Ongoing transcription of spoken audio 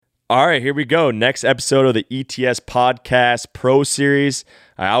All right, here we go. Next episode of the ETS Podcast Pro Series.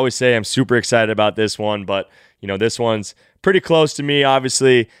 I always say I'm super excited about this one, but this one's pretty close to me.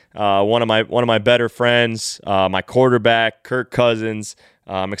 Obviously, one of my better friends, my quarterback, Kirk Cousins.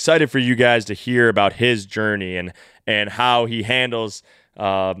 I'm excited for you guys to hear about his journey and how he handles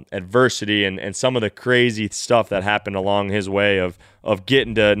adversity and some of the crazy stuff that happened along his way of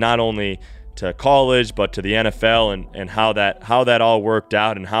getting to not only to college but to the NFL and how that all worked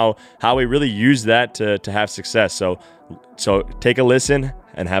out and how he really used that to have success. So take a listen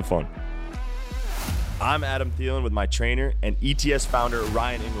and have fun. I'm Adam Thielen with my trainer and ETS founder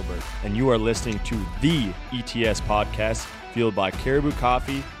Ryan Engelbert, and you are listening to the ETS Podcast, fueled by Caribou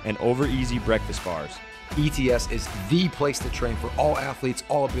Coffee and Over Easy Breakfast Bars. ETS is the place to train for all athletes,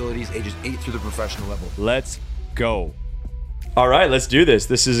 all abilities, ages 8 through the professional level. Let's go. All right, let's do this.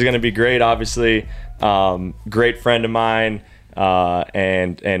 This is going to be great, obviously. Great friend of mine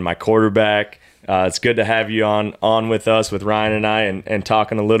and my quarterback. It's good to have you on with us, with Ryan and I, and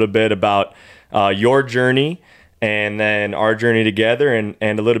talking a little bit about your journey and then our journey together and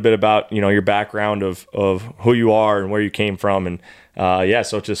a little bit about, your background of who you are and where you came from. And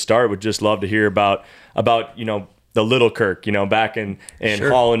so to start, would just love to hear about the little Kirk, back in Sure.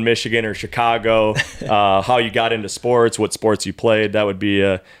 Holland, Michigan or Chicago, how you got into sports, what sports you played. That would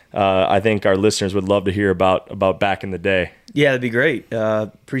be, I think our listeners would love to hear about back in the day. Yeah, that'd be great.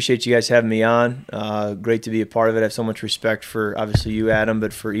 Appreciate you guys having me on. Great to be a part of it. I have so much respect for, obviously, you, Adam,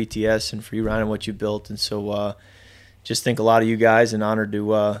 but for ETS and for you, Ryan, and what you built. And so just think a lot of you guys and honored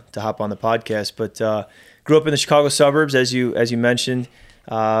to hop on the podcast. But grew up in the Chicago suburbs, as you mentioned.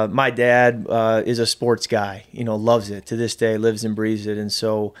 My dad is a sports guy, loves it to this day, lives and breathes it. And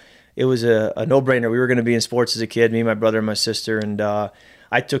so it was a no-brainer. We were going to be in sports as a kid, me, my brother, and my sister. And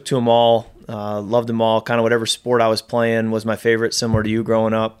I took to them all, loved them all. Kind of whatever sport I was playing was my favorite, similar to you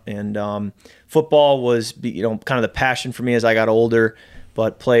growing up. And football was, kind of the passion for me as I got older,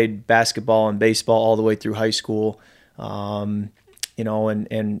 but played basketball and baseball all the way through high school. And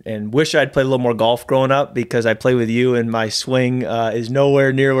wish I'd played a little more golf growing up because I play with you and my swing is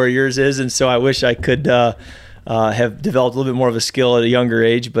nowhere near where yours is. And so I wish I could have developed a little bit more of a skill at a younger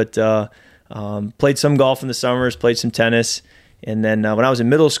age, but played some golf in the summers, played some tennis. And then when I was in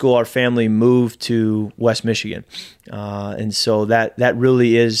middle school, our family moved to West Michigan. And so that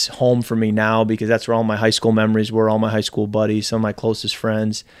really is home for me now because that's where all my high school memories were, all my high school buddies, some of my closest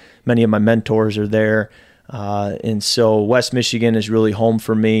friends. Many of my mentors are there. And so West Michigan is really home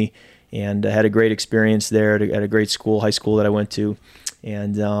for me, and I had a great experience there at a great school, high school that I went to.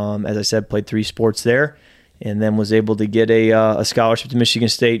 And as I said, played 3 sports there, and then was able to get a scholarship to Michigan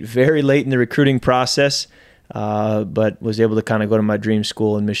State very late in the recruiting process, but was able to kind of go to my dream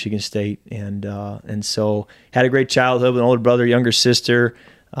school in Michigan State. And so had a great childhood with an older brother, younger sister,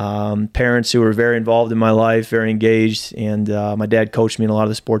 parents who were very involved in my life, very engaged, and my dad coached me in a lot of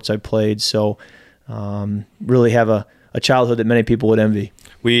the sports I played. So really have a childhood that many people would envy.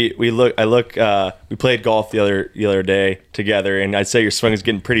 We played golf the other day together, and I'd say your swing is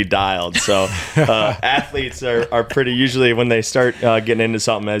getting pretty dialed. So athletes are pretty, usually when they start getting into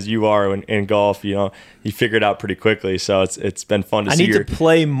something as you are in golf, you figure it out pretty quickly. So it's been fun to see. I need to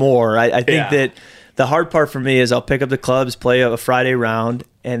play more. I think that the hard part for me is I'll pick up the clubs, play a Friday round,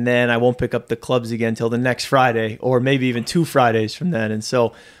 and then I won't pick up the clubs again until the next Friday, or maybe even 2 Fridays from then. And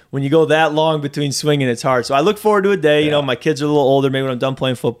so when you go that long between swinging, it's hard. So I look forward to a day, my kids are a little older, maybe when I'm done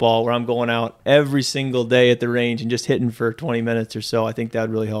playing football, where I'm going out every single day at the range and just hitting for 20 minutes or so. I think that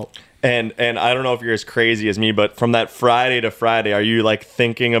would really help. And I don't know if you're as crazy as me, but from that Friday to Friday, are you like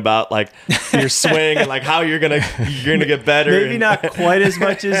thinking about like your swing and like how you're gonna get better? Maybe not quite as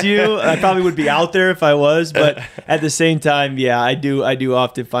much as you. I probably would be out there if I was, but at the same time, I do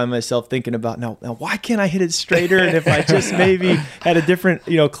often find myself thinking about now why can't I hit it straighter? And if I just maybe had a different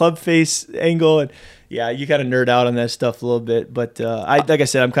club face angle and. Yeah, you kind of nerd out on that stuff a little bit, but like I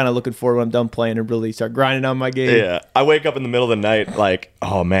said, I'm kind of looking forward when I'm done playing and really start grinding on my game. Yeah, I wake up in the middle of the night like,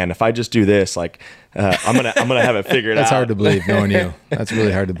 oh man, if I just do this, like, I'm gonna have it figured That's out. hard to believe, knowing you. That's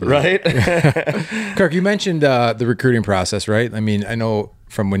really hard to believe, right? Kirk, you mentioned the recruiting process, right? I mean, I know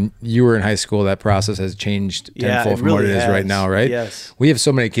from when you were in high school, that process has changed tenfold from what it is right now, right? Yes. We have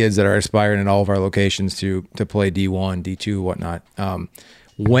so many kids that are aspiring in all of our locations to play D1, D2, whatnot.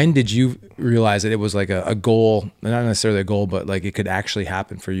 When did you realize that it was like a goal, not necessarily a goal, but like it could actually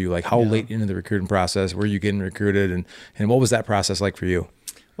happen for you? Like how late into the recruiting process were you getting recruited, and what was that process like for you?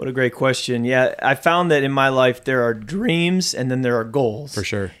 What a great question. Yeah, I found that in my life there are dreams and then there are goals. For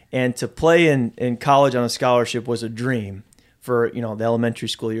sure. And to play in college on a scholarship was a dream. for, the elementary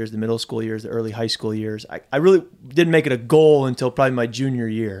school years, the middle school years, the early high school years. I really didn't make it a goal until probably my junior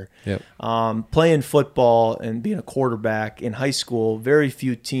year. Yep. Playing football and being a quarterback in high school, very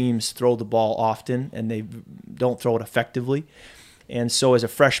few teams throw the ball often, and they don't throw it effectively. And so as a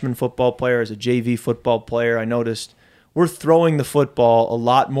freshman football player, as a JV football player, I noticed we're throwing the football a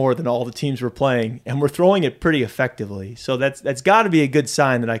lot more than all the teams were playing, and we're throwing it pretty effectively. So that's got to be a good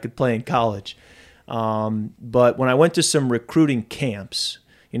sign that I could play in college. But when I went to some recruiting camps,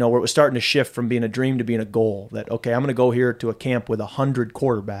 where it was starting to shift from being a dream to being a goal, that, okay, I'm going to go here to a camp with 100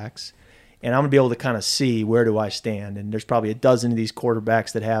 quarterbacks, and I'm going to be able to kind of see where do I stand. And there's probably a dozen of these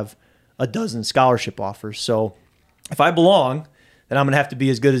quarterbacks that have a dozen scholarship offers. So if I belong, then I'm going to have to be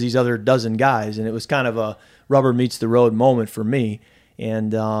as good as these other dozen guys. And it was kind of a rubber meets the road moment for me.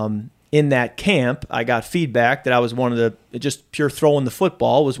 And in that camp, I got feedback that I was one of the, just pure throwing the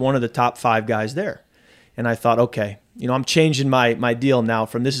football, was one of the top 5 guys there. And I thought, okay, I'm changing my deal now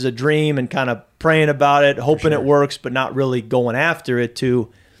from this is a dream and kind of praying about it, hoping it works, but not really going after it, to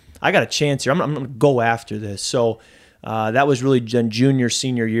I got a chance here. I'm going to go after this. So that was really junior,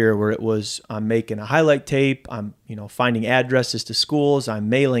 senior year, where it was, I'm making a highlight tape. I'm, finding addresses to schools. I'm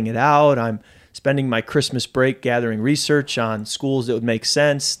mailing it out. I'm spending my Christmas break gathering research on schools that would make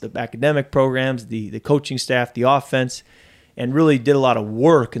sense, the academic programs, the coaching staff, the offense, and really did a lot of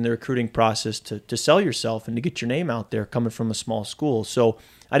work in the recruiting process to sell yourself and to get your name out there coming from a small school. So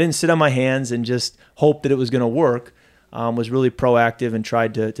I didn't sit on my hands and just hope that it was going to work. Was really proactive and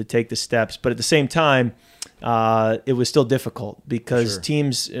tried to take the steps. But at the same time, it was still difficult because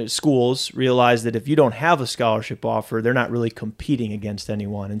schools realize that if you don't have a scholarship offer, they're not really competing against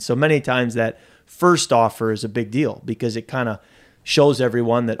anyone. And so many times that first offer is a big deal because it kind of shows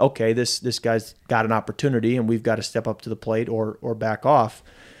everyone that, okay, this guy's got an opportunity and we've got to step up to the plate or back off.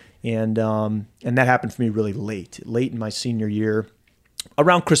 And that happened for me really late in my senior year.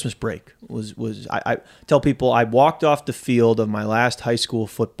 Around Christmas break I tell people I walked off the field of my last high school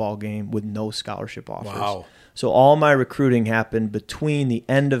football game with no scholarship offers. Wow. So all my recruiting happened between the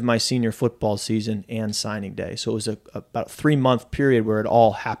end of my senior football season and signing day. So it was about a 3-month period where it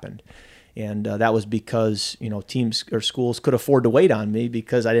all happened. And that was because, teams or schools could afford to wait on me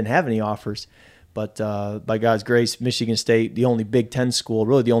because I didn't have any offers. But by God's grace, Michigan State, the only Big Ten school,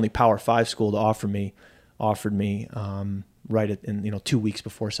 really the only Power 5 school to offered me right in 2 weeks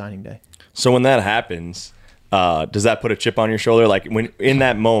before signing day. So when that happens, does that put a chip on your shoulder? Like when in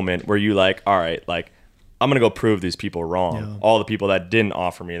that moment where you like, all right, like I'm gonna go prove these people wrong. Yeah. All the people that didn't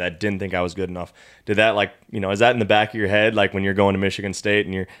offer me, that didn't think I was good enough. Did that is that in the back of your head? Like when you're going to Michigan State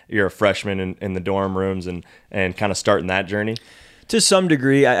and you're a freshman in the dorm rooms and kind of starting that journey? To some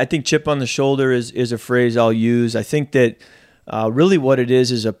degree, I think chip on the shoulder is a phrase I'll use. I think that really what it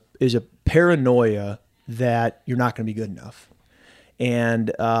is a paranoia that you're not going to be good enough.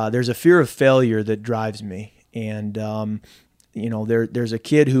 And there's a fear of failure that drives me. And, there's a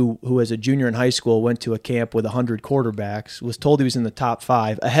kid who as a junior in high school went to a camp with 100 quarterbacks, was told he was in the top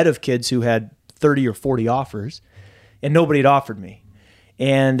 5, ahead of kids who had 30 or 40 offers, and nobody had offered me.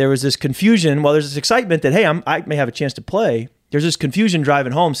 And there was this confusion. Well, there's this excitement that, hey, I may have a chance to play. There's this confusion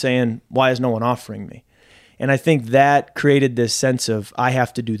driving home saying, why is no one offering me? And I think that created this sense of I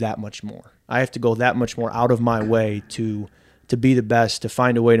have to do that much more. I have to go that much more out of my way to be the best, to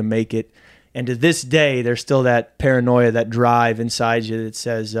find a way to make it. And to this day, there's still that paranoia, that drive inside you that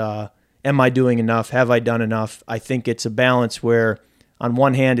says, am I doing enough? Have I done enough? I think it's a balance where on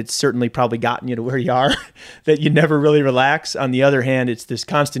one hand, it's certainly probably gotten you to where you are, that you never really relax. On the other hand, it's this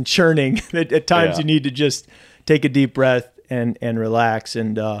constant churning that at times you need to just take a deep breath and relax.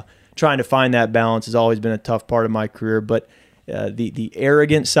 And trying to find that balance has always been a tough part of my career. But the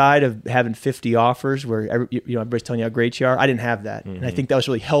arrogant side of having 50 offers where everybody's telling you how great you are, I didn't have that. Mm-hmm. And I think that was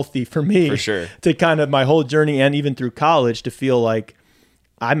really healthy for me. For sure. To kind of my whole journey and even through college to feel like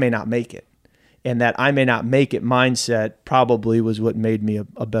I may not make it. And that I may not make it mindset probably was what made me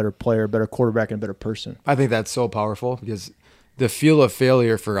a better player, a better quarterback, and a better person. I think that's so powerful because the feel of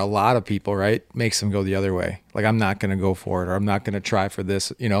failure for a lot of people, right, makes them go the other way. Like, I'm not going to go for it, or I'm not going to try for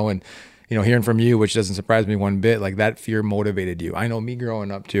this, and hearing from you, which doesn't surprise me one bit, like that fear motivated you. I know me growing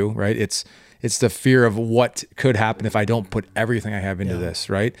up too, right? It's the fear of what could happen if I don't put everything I have into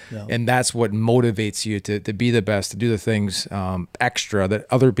this, right? Yeah. And that's what motivates you to be the best, to do the things extra that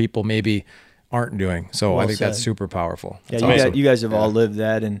other people maybe aren't doing. So I think that's super powerful. That's awesome. You guys have all lived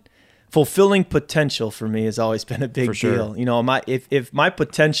that, and fulfilling potential for me has always been a big deal. If my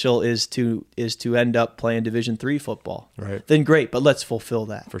potential is to end up playing Division III football, right, then great, but let's fulfill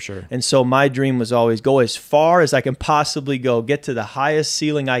that. For sure. And so my dream was always go as far as I can possibly go, get to the highest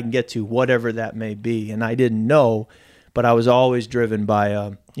ceiling I can get to, whatever that may be. And I didn't know, but I was always driven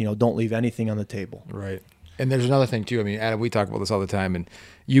by, don't leave anything on the table. Right. And there's another thing too. I mean, Adam, we talk about this all the time, and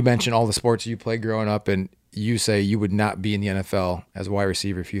you mentioned all the sports you played growing up, and you say you would not be in the NFL as a wide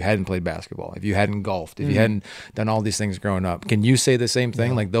receiver if you hadn't played basketball, if you hadn't golfed, if you hadn't done all these things growing up. Can you say the same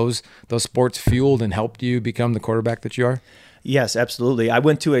thing? Like those sports fueled and helped you become the quarterback that you are? Yes, absolutely. I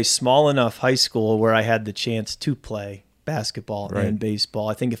went to a small enough high school where I had the chance to play basketball and baseball.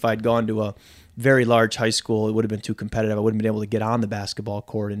 I think if I'd gone to a very large high school, it would have been too competitive. I wouldn't have been able to get on the basketball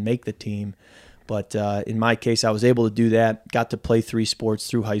court and make the team. But in my case, I was able to do that, got to play 3 sports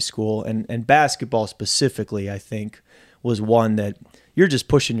through high school. And basketball specifically, I think, was one that you're just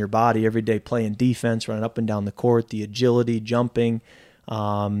pushing your body every day, playing defense, running up and down the court, the agility, jumping.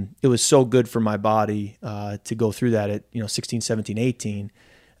 It was so good for my body to go through that at 16, 17, 18.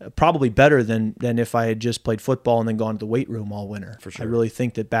 Probably better than if I had just played football and then gone to the weight room all winter. For sure. I really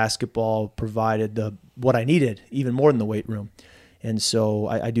think that basketball provided what I needed, even more than the weight room. And so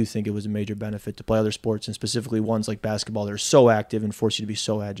I do think it was a major benefit to play other sports, and specifically ones like basketball that are so active and force you to be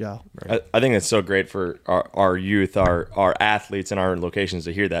so agile. Right. I think it's so great for our youth, our athletes in our locations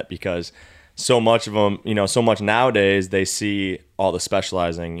to hear that, because so much of them, so much nowadays, they see all the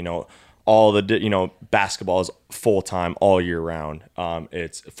specializing, all the, basketball is full time all year round.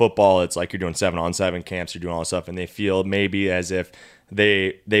 It's football. It's like you're doing 7-on-7 camps, you're doing all this stuff, and they feel maybe as if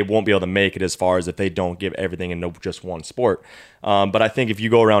they won't be able to make it as far as if they don't give everything into just one sport. But I think if you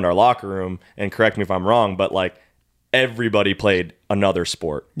go around our locker room, and correct me if I'm wrong, but like everybody played another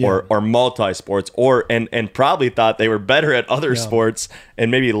sport or multi-sports and probably thought they were better at other sports and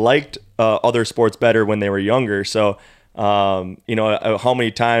maybe liked other sports better when they were younger. So, how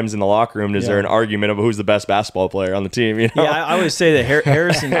many times in the locker room is there an argument of who's the best basketball player on the team? Yeah, I always say that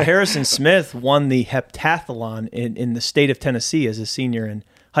Harrison Smith won the heptathlon in the state of Tennessee as a senior in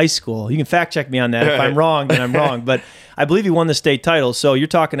high school. You can fact check me on that. If I'm wrong, then I'm wrong. But I believe he won the state title. So you're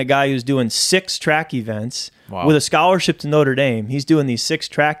talking a guy who's doing 6 track events with a scholarship to Notre Dame. He's doing these 6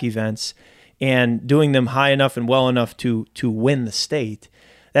 track events and doing them high enough and well enough to win the state.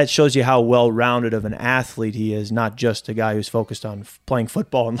 That shows you how well-rounded of an athlete he is, not just a guy who's focused on playing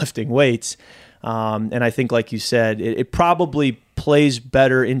football and lifting weights. And I think, like you said, it probably plays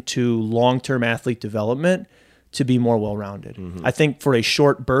better into long-term athlete development to be more well-rounded. Mm-hmm. I think for a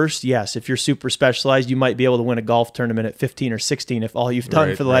short burst, yes, if you're super specialized, you might be able to win a golf tournament at 15 or 16 if all you've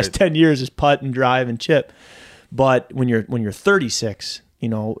done for the last 10 years is putt and drive and chip. But when you're 36,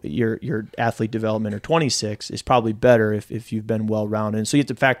 your athlete development, or 26, is probably better if you've been well-rounded. And so you have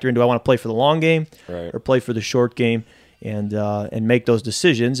to factor in, do I want to play for the long game or play for the short game, and make those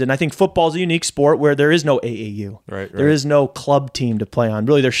decisions. And I think football is a unique sport where there is no AAU. There is no club team to play on.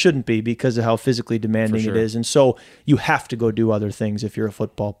 Really, there shouldn't be, because of how physically demanding it is. And so you have to go do other things if you're a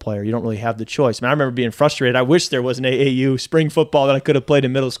football player. You don't really have the choice. I remember being frustrated. I wish there was an AAU spring football that I could have played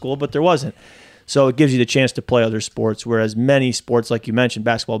in middle school, but there wasn't. So it gives you the chance to play other sports, whereas many sports, like you mentioned,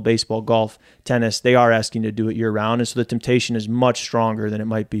 basketball, baseball, golf, tennis, they are asking to do it year-round, and so the temptation is much stronger than it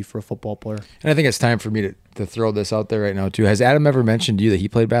might be for a football player. And I think it's time for me to throw this out there right now, too. Has Adam ever mentioned to you that he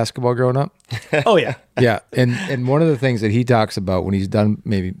played basketball growing up? Oh, yeah. Yeah, and one of the things that he talks about when he's done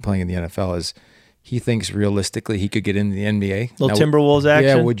maybe playing in the NFL is he thinks realistically he could get into the NBA. Little Timberwolves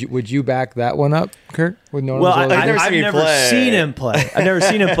action. Yeah, would you back that one up, Kirk? I've never seen him play. I've never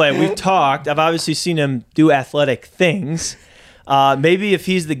seen him play. We've talked. I've obviously seen him do athletic things. Maybe if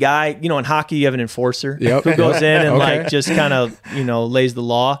he's the guy, in hockey you have an enforcer who goes in and just kind of, lays the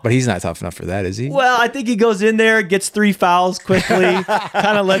law. But he's not tough enough for that, is he? Well, I think he goes in there, gets 3 fouls quickly,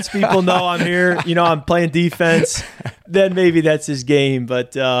 kind of lets people know I'm here, I'm playing defense. Then maybe that's his game,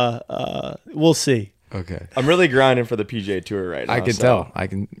 but we'll see. Okay. I'm really grinding for the PGA Tour right now. I can tell. A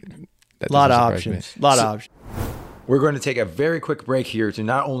lot of options. We're going to take a very quick break here to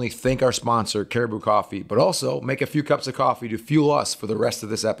not only thank our sponsor, Caribou Coffee, but also make a few cups of coffee to fuel us for the rest of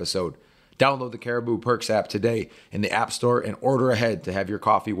this episode. Download the Caribou Perks app today in the App Store and order ahead to have your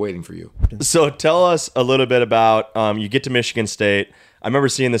coffee waiting for you. So tell us a little bit about, you get to Michigan State. I remember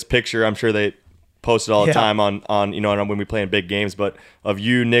seeing this picture. I'm sure they post it all the time on when we play in big games, but of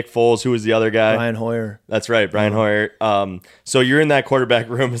you, Nick Foles, who was the other guy? Brian Hoyer. That's right, Brian Hoyer. So you're in that quarterback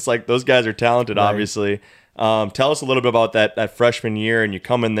room. It's like those guys are talented, obviously. Tell us a little bit about that freshman year, and you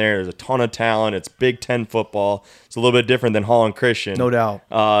come in there, there's a ton of talent. It's Big Ten football. It's a little bit different than Holland Christian. No doubt.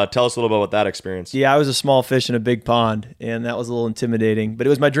 Tell us a little bit about that experience. Yeah, I was a small fish in a big pond, and that was a little intimidating, but it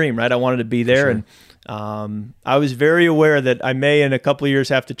was my dream, right? I wanted to be there, and I was very aware that I may in a couple of years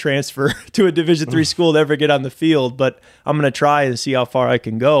have to transfer to a Division III school to ever get on the field, but I'm going to try and see how far I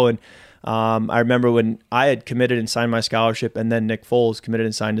can go. And I remember when I had committed and signed my scholarship, and then Nick Foles committed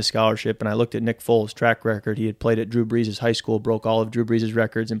and signed a scholarship, and I looked at Nick Foles' track record. He had played at Drew Brees' high school, broke all of Drew Brees'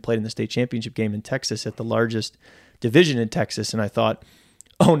 records, and played in the state championship game in Texas at the largest division in Texas. And I thought,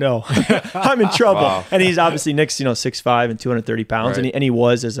 oh no, I'm in trouble. Wow. And he's obviously Nick's 6'5" and 230 pounds, right. and he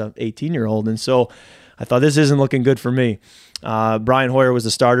was as an 18-year-old. And so I thought, this isn't looking good for me. Brian Hoyer was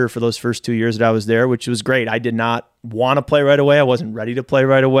the starter for those first 2 years that I was there, which was great. I did not want to play right away. I wasn't ready to play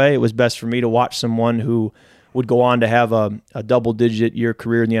right away. It was best for me to watch someone who would go on to have a double-digit year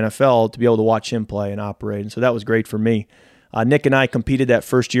career in the NFL to be able to watch him play and operate. And so that was great for me. Nick and I competed that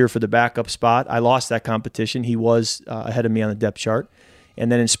first year for the backup spot. I lost that competition. He was ahead of me on the depth chart.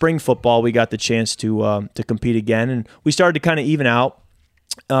 And then in spring football, we got the chance to compete again. And we started to kind of even out.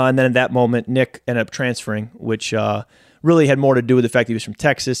 And then at that moment, Nick ended up transferring, which really had more to do with the fact that he was from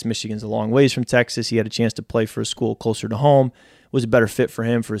Texas. Michigan's a long ways from Texas. He had a chance to play for a school closer to home. It was a better fit for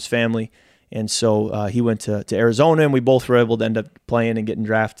him, for his family. And so he went to Arizona, and we both were able to end up playing and getting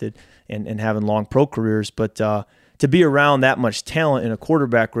drafted and having long pro careers. But to be around that much talent in a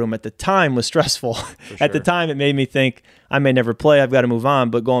quarterback room at the time was stressful. Sure. At the time, it made me think, I may never play, I've got to move on.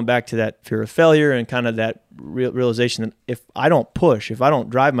 But going back to that fear of failure and kind of that realization that if I don't push, if I don't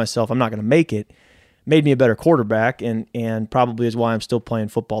drive myself, I'm not going to make it, made me a better quarterback, and probably is why I'm still playing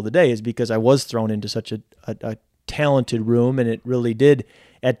football today, is because I was thrown into such a talented room, and it really did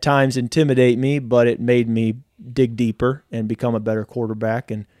at times intimidate me, but it made me dig deeper and become a better quarterback,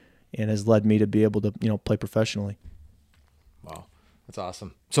 and has led me to be able to play professionally. Wow, that's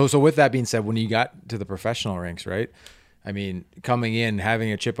awesome. So with that being said, when you got to the professional ranks, right? I mean, coming in,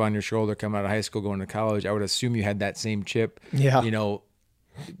 having a chip on your shoulder, coming out of high school, going to college, I would assume you had that same chip. Yeah.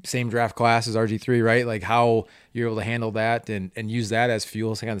 Same draft class as RG3, right? Like how you're able to handle that and use that as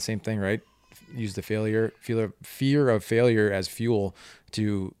fuel. It's kind of the same thing, right? Use the fear of failure as fuel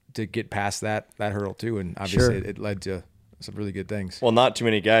to get past that hurdle too. And obviously it led to some really good things. Well, not too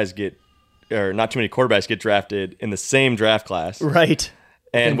many quarterbacks get drafted in the same draft class. Right.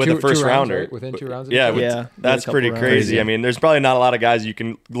 And with the first rounder. Right? Within 2 rounds? Yeah, that's pretty crazy. I mean, there's probably not a lot of guys you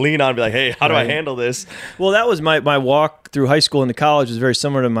can lean on and be like, hey, how do I handle this? Well, that was my walk through high school into college was very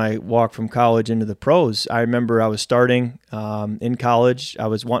similar to my walk from college into the pros. I remember I was starting in college. I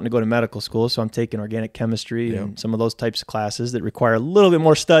was wanting to go to medical school, so I'm taking organic chemistry and some of those types of classes that require a little bit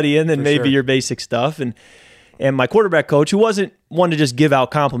more studying than maybe your basic stuff. And my quarterback coach, who wasn't one to just give out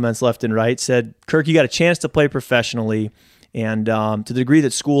compliments left and right, said, Kirk, you got a chance to play professionally. And to the degree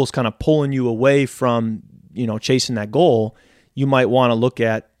that school's kind of pulling you away from, chasing that goal, you might want to look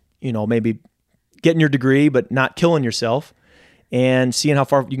at, maybe getting your degree, but not killing yourself and seeing how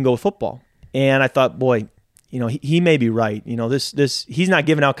far you can go with football. And I thought, boy, he may be right. He's not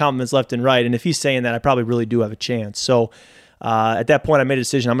giving out compliments left and right. And if he's saying that, I probably really do have a chance. So at that point, I made a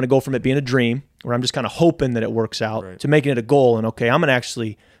decision. I'm going to go from it being a dream, where I'm just kind of hoping that it works out, to making it a goal. And okay, I'm going to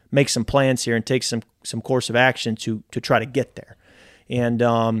actually make some plans here and take some course of action to try to get there. And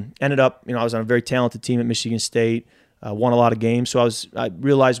ended up, I was on a very talented team at Michigan State, won a lot of games. So I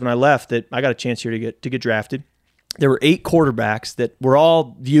realized when I left that I got a chance here to get drafted. There were 8 quarterbacks that were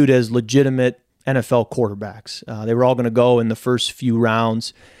all viewed as legitimate NFL quarterbacks. They were all going to go in the first few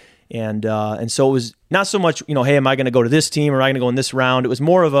rounds. And so it was not so much, hey, am I going to go to this team or am I going to go in this round? It was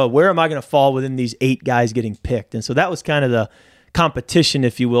more of where am I going to fall within these 8 guys getting picked? And so that was kind of the competition,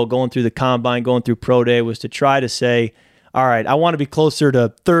 if you will, going through the combine, going through pro day, was to try to say, all right, I want to be closer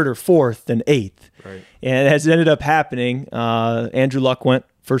to 3rd or 4th than 8th. Right. And as it ended up happening, Andrew Luck went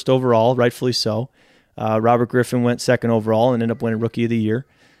 1st overall, rightfully so. Robert Griffin went 2nd overall and ended up winning Rookie of the Year.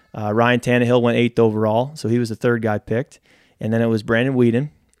 Ryan Tannehill went 8th overall, so he was the 3rd guy picked. And then it was Brandon Weeden,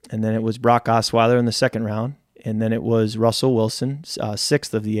 and then it was Brock Osweiler in the 2nd round, and then it was Russell Wilson,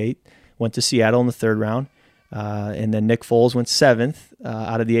 6th of the 8, went to Seattle in the 3rd round. And then Nick Foles went 7th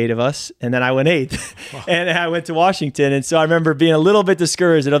out of the 8 of us. And then I went 8th. Wow. And I went to Washington. And so I remember being a little bit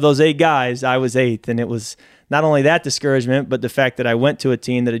discouraged that of those 8 guys, I was 8th. And it was not only that discouragement, but the fact that I went to a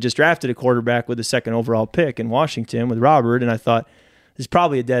team that had just drafted a quarterback with the 2nd overall pick in Washington with Robert. And I thought, this is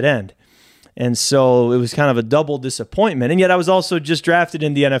probably a dead end. And so it was kind of a double disappointment. And yet I was also just drafted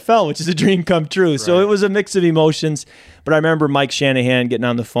in the NFL, which is a dream come true. Right. So it was a mix of emotions. But I remember Mike Shanahan getting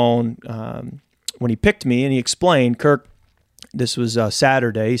on the phone when he picked me, and he explained, Kirk, this was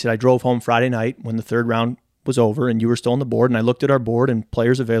Saturday. He said, I drove home Friday night when the 3rd round was over and you were still on the board, and I looked at our board and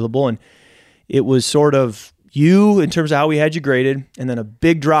players available, and it was sort of you in terms of how we had you graded, and then a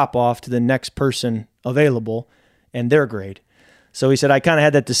big drop off to the next person available and their grade. So he said, I kind of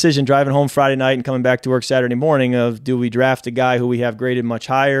had that decision driving home Friday night and coming back to work Saturday morning of, do we draft a guy who we have graded much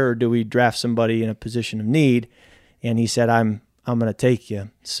higher, or do we draft somebody in a position of need? And he said, I'm going to take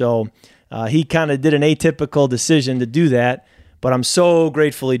you. So he kind of did an atypical decision to do that, but I'm so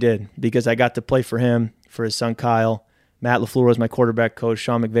grateful he did because I got to play for him, for his son Kyle. Matt LaFleur was my quarterback coach.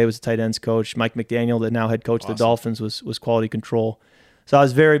 Sean McVay was the tight ends coach. Mike McDaniel, the now head coach of the Dolphins, was quality control. So I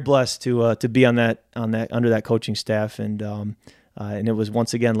was very blessed to be on that under that coaching staff, and it was,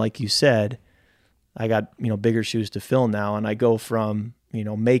 once again, like you said, I got bigger shoes to fill now, and I go from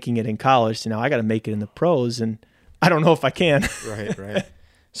making it in college to now I got to make it in the pros, and I don't know if I can. Right.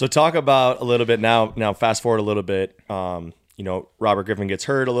 So talk about a little bit now. Now fast forward a little bit. Robert Griffin gets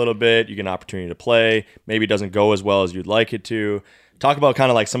hurt a little bit. You get an opportunity to play. Maybe it doesn't go as well as you'd like it to. Talk about kind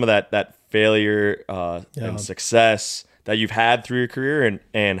of like some of that failure and success that you've had through your career,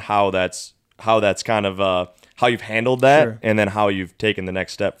 and how that's kind of how you've handled that, Sure. and then how you've taken the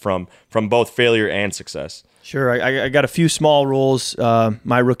next step from both failure and success. Sure. I got a few small roles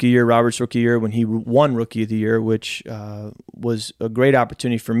my rookie year, Robert's rookie year, when he won Rookie of the Year, which was a great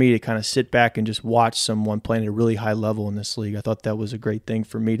opportunity for me to kind of sit back and just watch someone playing at a really high level in this league. I thought that was a great thing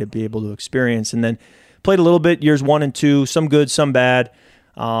for me to be able to experience. And then played a little bit years 1 and 2, some good, some bad.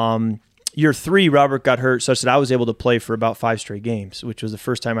 Year 3, Robert got hurt such that I was able to play for about 5 straight games, which was the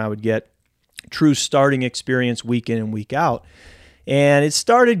first time I would get true starting experience week in and week out. And it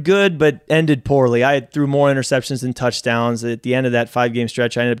started good, but ended poorly. I threw more interceptions than touchdowns. At the end of that 5-game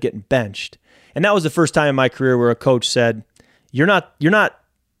stretch, I ended up getting benched. And that was the first time in my career where a coach said, you're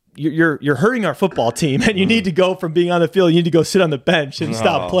hurting our football team, and you need to go from being on the field, you need to go sit on the bench and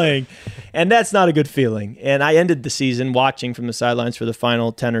stop playing. And that's not a good feeling. And I ended the season watching from the sidelines for the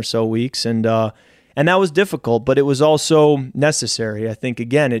final 10 or so weeks. And that was difficult, but it was also necessary. I think,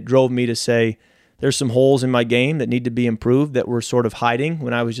 again, it drove me to say, there's some holes in my game that need to be improved that were sort of hiding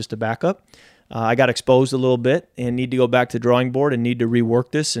when I was just a backup. I got exposed a little bit and need to go back to the drawing board and need to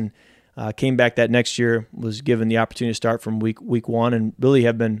rework this. And came back that next year, was given the opportunity to start from week 1, and really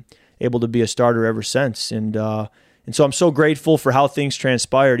have been able to be a starter ever since. And so I'm so grateful for how things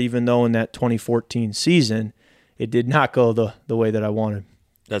transpired, even though in that 2014 season, it did not go the way that I wanted.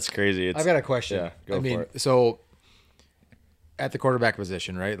 That's crazy. I've got a question. Yeah, go for it. So at the quarterback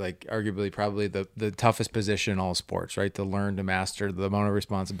position, right? Like arguably probably the toughest position in all sports, right? To learn, to master, the amount of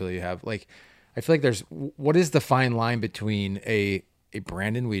responsibility you have. Like, I feel like what is the fine line between a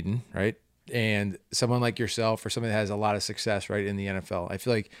Brandon Weeden, right? And someone like yourself, or someone that has a lot of success, right, in the NFL. I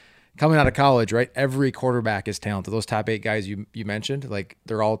feel like coming out of college, right, every quarterback is talented. Those top 8 guys you mentioned, like,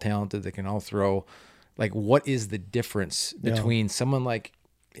 they're all talented. They can all throw. Like, what is the difference between someone like,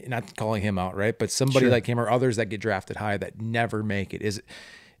 not calling him out, right, but somebody like him or others that get drafted high that never make it? Is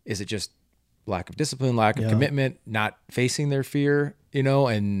it just lack of discipline, lack of commitment, not facing their fear,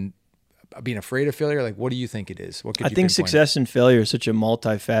 and being afraid of failure? Like, what do you think it is? What could you I think pinpoint? success and failure is such a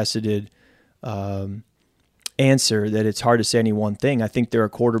multifaceted answer that it's hard to say any one thing. I think there are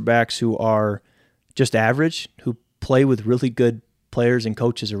quarterbacks who are just average, who play with really good players and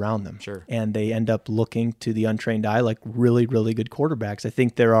coaches around them. Sure. And they end up looking to the untrained eye like really, really good quarterbacks. I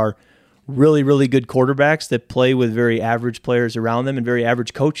think there are really, really good quarterbacks that play with very average players around them and very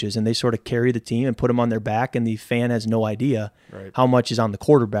average coaches, and they sort of carry the team and put them on their back, and the fan has no idea how much is on the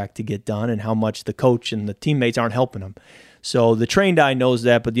quarterback to get done and how much the coach and the teammates aren't helping them. So the trained eye knows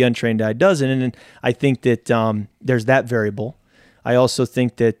that, but the untrained eye doesn't, and I think that there's that variable. I also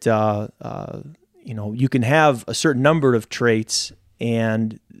think that you can have a certain number of traits,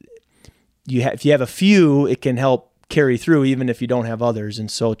 and if you have a few, it can help carry through even if you don't have others. And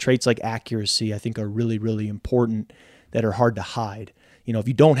so traits like accuracy, I think, are really, really important, that are hard to hide. If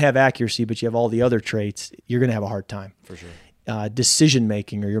you don't have accuracy but you have all the other traits, you're going to have a hard time. For sure. Decision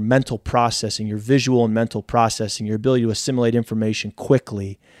making, or your mental processing, your visual and mental processing, your ability to assimilate information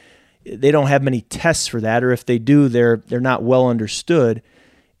quickly. They don't have many tests for that, or if they do, they're not well understood.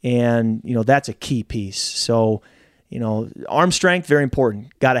 And that's a key piece. So arm strength, very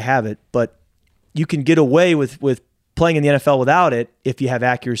important, got to have it, but you can get away with playing in the NFL without it if you have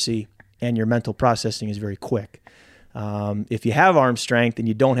accuracy and your mental processing is very quick. If you have arm strength and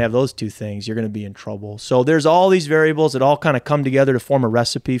you don't have those two things, you're going to be in trouble. So there's all these variables that all kind of come together to form a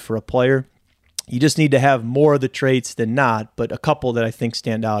recipe for a player. You just need to have more of the traits than not, but a couple that I think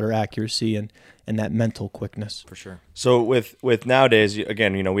stand out are accuracy and that mental quickness. For sure. So with nowadays,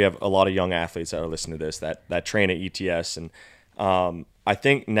 again, we have a lot of young athletes that are listening to this that train at ETS, and I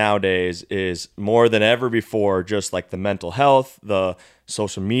think nowadays is more than ever before just like the mental health, the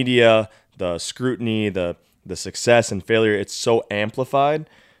social media, the scrutiny, the success and failure, it's so amplified.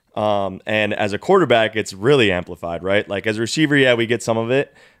 And as a quarterback, it's really amplified, right? Like as a receiver, yeah, we get some of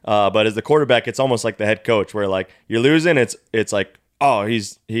it. But as the quarterback, it's almost like the head coach, where like you're losing, it's like, oh,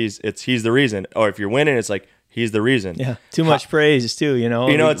 he's the reason. Or if you're winning, it's like, he's the reason. Yeah, too much praise too. You know,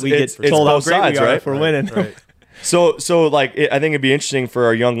 we get told how both great sides, we are right? if we're winning. Right. So like I think it'd be interesting for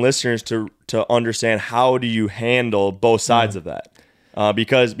our young listeners to understand, how do you handle both sides of that?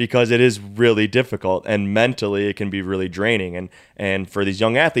 Because it is really difficult, and mentally it can be really draining. And for these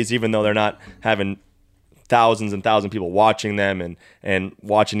young athletes, even though they're not having thousands and thousands of people watching them and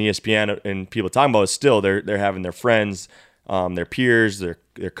watching ESPN and people talking about it, still they're having their friends, their peers, their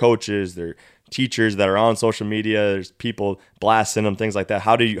coaches, their teachers that are on social media. There's people blasting them, things like that.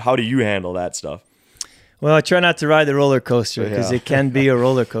 How do you handle that stuff? Well, I try not to ride the roller coaster, because it can be a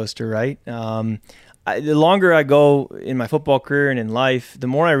roller coaster, right? The longer I go in my football career and in life, the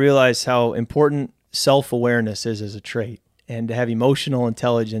more I realize how important self-awareness is as a trait, and to have emotional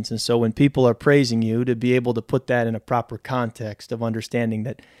intelligence. And so when people are praising you, to be able to put that in a proper context of understanding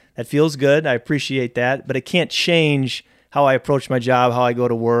that feels good. I appreciate that, but it can't change how I approach my job, how I go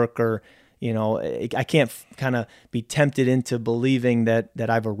to work, or, you know, I can't kind of be tempted into believing that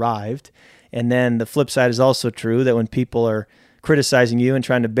I've arrived. And then the flip side is also true, that when people are criticizing you and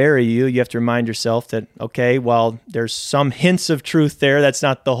trying to bury you, you have to remind yourself that, okay, while there's some hints of truth there, that's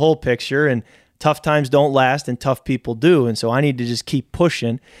not the whole picture, and tough times don't last and tough people do. And so I need to just keep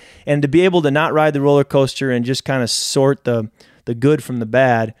pushing, and to be able to not ride the roller coaster and just kind of sort the good from the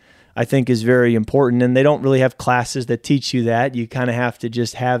bad, I think is very important. And they don't really have classes that teach you that. You kind of have to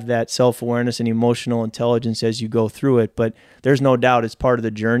just have that self-awareness and emotional intelligence as you go through it. But there's no doubt it's part of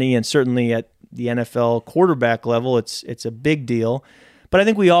the journey, and certainly at the NFL quarterback level, it's a big deal. But I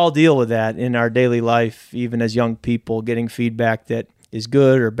think we all deal with that in our daily life, even as young people, getting feedback that is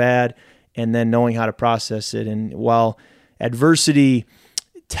good or bad, and then knowing how to process it. And while adversity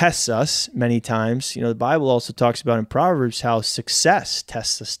tests us many times, you know, the Bible also talks about in Proverbs how success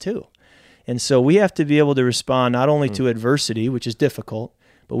tests us too. And so we have to be able to respond not only to adversity, which is difficult,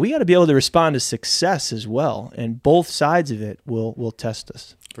 but we got to be able to respond to success as well. And both sides of it will test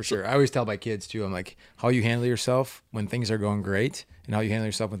us. For sure. I always tell my kids too, I'm like, how you handle yourself when things are going great and how you handle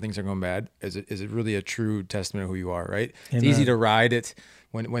yourself when things are going bad is it really a true testament of who you are, right? Amen. It's easy to ride it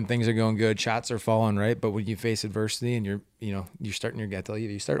when things are going good, shots are falling, right? But when you face adversity and you're starting your gut,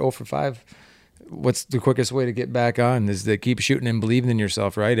 you start 0 for 5. What's the quickest way to get back on is to keep shooting and believing in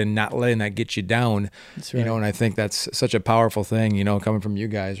yourself, right? And not letting that get you down. That's right. You know, and I think that's such a powerful thing, you know, coming from you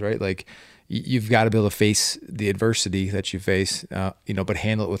guys, right? Like, you've got to be able to face the adversity that you face, but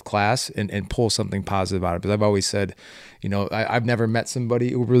handle it with class and pull something positive out of it. Because I've always said, you know, I've never met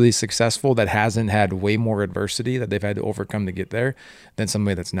somebody who really successful that hasn't had way more adversity that they've had to overcome to get there than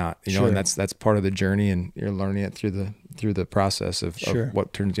somebody that's not, you know, Sure. and that's part of the journey, and you're learning it through the process of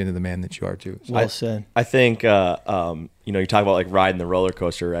what turns you into the man that you are too. So Well said. I think, you talk about like riding the roller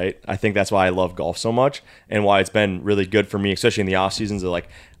coaster, right? I think that's why I love golf so much, and why it's been really good for me, especially in the off seasons. Like,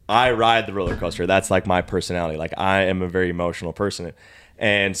 I ride the roller coaster. That's like my personality. Like, I am a very emotional person.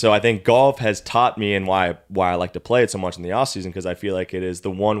 And so I think golf has taught me, and why I like to play it so much in the off season, because I feel like it is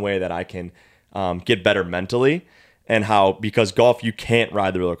the one way that I can get better mentally. And because golf, you can't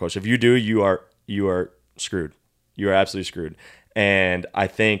ride the roller coaster. If you do, you are screwed. You are absolutely screwed. And I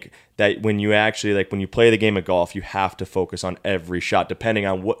think that when you actually, when you play the game of golf, you have to focus on every shot, depending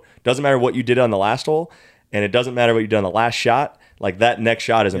on doesn't matter what you did on the last hole, and it doesn't matter what you did on the last shot. Like, that next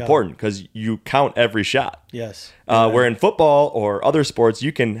shot is important, because you count every shot. Yes. Where in football or other sports,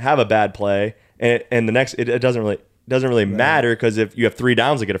 you can have a bad play, and the next it doesn't really matter, because if you have 3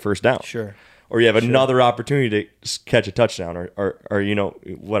 downs to get a first down, Sure. or you have another opportunity to catch a touchdown, or you know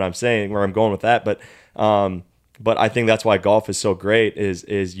what I'm saying, where I'm going with that. But I think that's why golf is so great,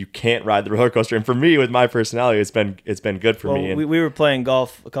 is you can't ride the roller coaster. And for me, with my personality, it's been good for me. We were playing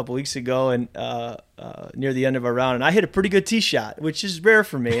golf a couple weeks ago, and near the end of our round, and I hit a pretty good tee shot, which is rare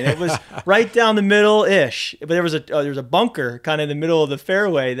for me, and it was right down the middle ish. But there was a bunker kind of in the middle of the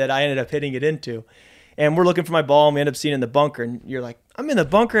fairway that I ended up hitting it into. And we're looking for my ball, and we end up seeing it in the bunker. And you're like, I'm in the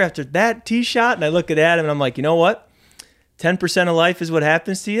bunker after that tee shot, and I look at Adam, and I'm like, you know what? 10% of life is what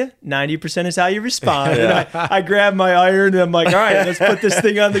happens to you. 90% is how you respond. Yeah. And I grab my iron, and I'm like, all right, let's put this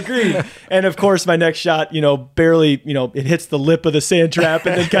thing on the green. And of course, my next shot, barely, it hits the lip of the sand trap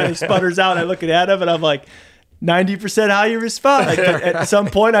and then kind of sputters out. I look at Adam, and I'm like, 90% how you respond. Like, at some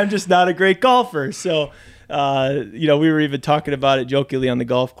point, I'm just not a great golfer. So, we were even talking about it jokingly on the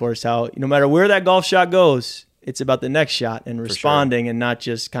golf course, how no matter where that golf shot goes, it's about the next shot and responding, and not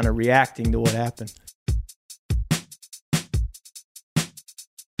just kind of reacting to what happened.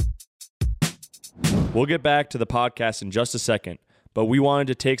 We'll get back to the podcast in just a second, but we wanted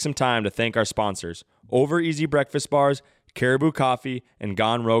to take some time to thank our sponsors, Over Easy Breakfast Bars, Caribou Coffee, and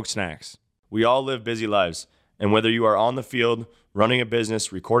Gone Rogue Snacks. We all live busy lives, and whether you are on the field, running a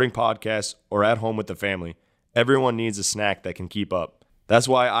business, recording podcasts, or at home with the family, Everyone needs a snack that can keep up. That's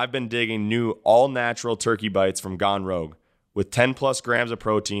why I've been digging new all-natural turkey bites from Gone Rogue. With 10 plus grams of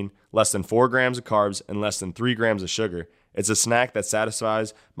protein, less than 4 grams of carbs, and less than 3 grams of sugar, it's a snack that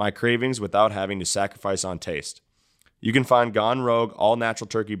satisfies my cravings without having to sacrifice on taste. You can find Gone Rogue all-natural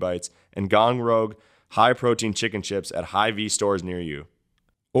turkey bites and Gone Rogue high-protein chicken chips at Hy-Vee stores near you.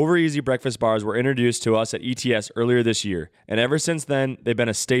 Over Easy breakfast bars were introduced to us at ETS earlier this year, and ever since then, they've been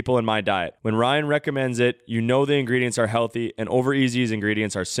a staple in my diet. When Ryan recommends it, you know the ingredients are healthy, and Over Easy's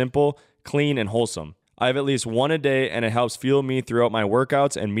ingredients are simple, clean, and wholesome. I have at least one a day, and it helps fuel me throughout my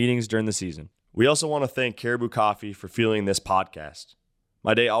workouts and meetings during the season. We also want to thank Caribou Coffee for fueling this podcast.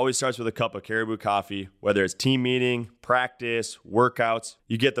 My day always starts with a cup of Caribou coffee, whether it's team meeting, practice, workouts.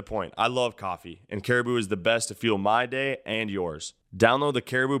 You get the point. I love coffee, and Caribou is the best to fuel my day and yours. Download the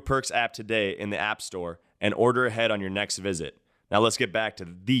Caribou Perks app today in the App Store and order ahead on your next visit. Now let's get back to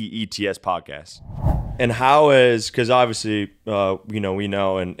the ETS podcast. And how is, because obviously, we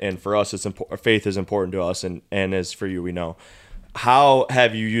know, and for us, faith is important to us, and as for you, we know. How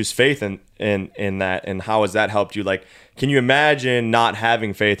have you used faith in that, and how has that helped you? Like, can you imagine not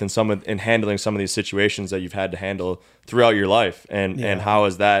having faith in handling some of these situations that you've had to handle throughout your life, and how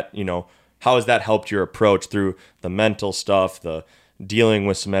has that helped your approach through the mental stuff, the dealing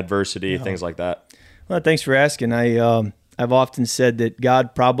with some adversity, things like that? Well, thanks for asking. I've often said that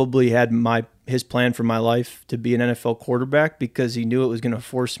God probably had his plan for my life to be an NFL quarterback because he knew it was going to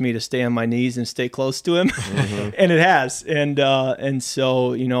force me to stay on my knees and stay close to him. Mm-hmm. And it has. And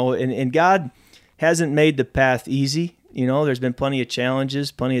so, and God hasn't made the path easy. There's been plenty of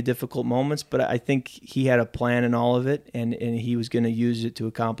challenges, plenty of difficult moments, but I think he had a plan in all of it, and he was going to use it to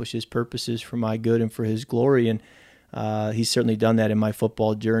accomplish his purposes for my good and for his glory. And he's certainly done that in my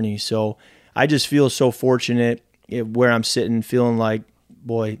football journey. So I just feel so fortunate where I'm sitting, feeling like,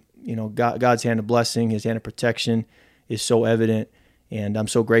 boy, God's hand of blessing, his hand of protection is so evident, and I'm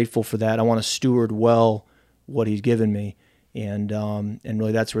so grateful for that. I want to steward well what he's given me, and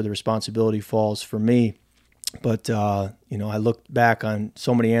really that's where the responsibility falls for me. But I look back on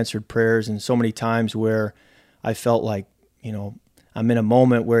so many answered prayers and so many times where I felt like, I'm in a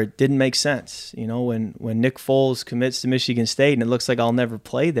moment where it didn't make sense. When Nick Foles commits to Michigan State and it looks like I'll never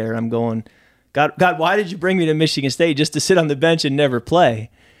play there, I'm going, God, why did you bring me to Michigan State just to sit on the bench and never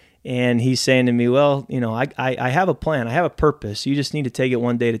play? And he's saying to me, well, I have a plan. I have a purpose. You just need to take it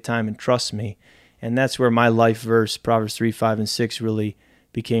one day at a time and trust me. And that's where my life verse, Proverbs 3, 5, and 6, really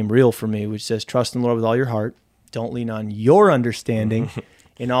became real for me, which says, trust in the Lord with all your heart. Don't lean on your understanding.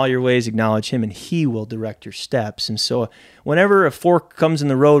 In all your ways, acknowledge him, and he will direct your steps. And so whenever a fork comes in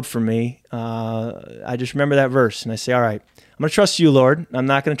the road for me, I just remember that verse, and I say, all right, I'm going to trust you, Lord. I'm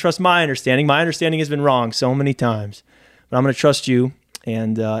not going to trust my understanding. My understanding has been wrong so many times. But I'm going to trust you,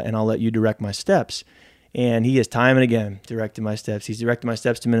 and I'll let you direct my steps. And he has time and again directed my steps. He's directed my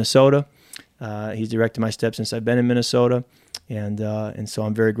steps to Minnesota. He's directed my steps since I've been in Minnesota. And so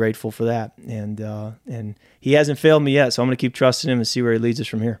I'm very grateful for that. And he hasn't failed me yet, so I'm going to keep trusting him and see where he leads us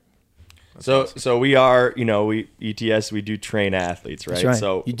from here. So we are, we ETS, we do train athletes, right? That's right.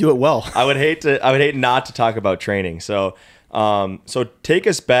 So you do it well. I would hate not to talk about training. So take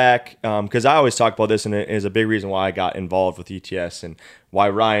us back, because I always talk about this, and it is a big reason why I got involved with ETS and why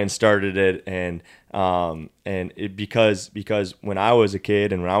Ryan started it, because when I was a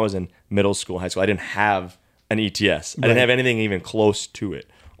kid and when I was in middle school, high school, I didn't have an ETS. I didn't have anything even close to it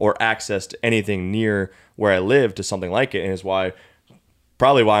or access to anything near where I lived to something like it, and is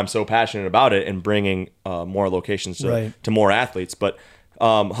probably why I'm so passionate about it and bringing more locations to more athletes. But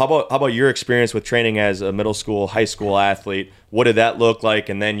how about your experience with training as a middle school, high school athlete? What did that look like?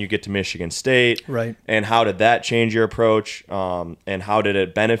 And then you get to Michigan State, right? And how did that change your approach? And how did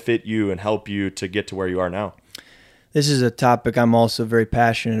it benefit you and help you to get to where you are now? This is a topic I'm also very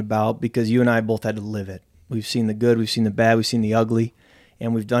passionate about because you and I both had to live it. We've seen the good, we've seen the bad, we've seen the ugly,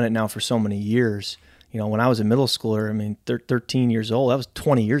 and we've done it now for so many years. When I was a middle schooler, 13 years old, that was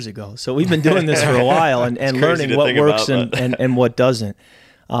 20 years ago. So we've been doing this for a while and learning what works and what doesn't.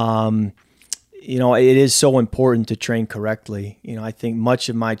 It is so important to train correctly. I think much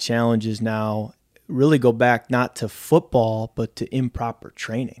of my challenges now really go back not to football, but to improper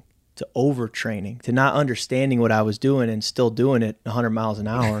training, to overtraining, to not understanding what I was doing and still doing it 100 miles an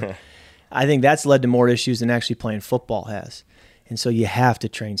hour. I think that's led to more issues than actually playing football has. And so you have to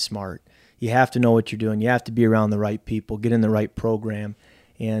train smart. You have to know what you're doing. You have to be around the right people, get in the right program.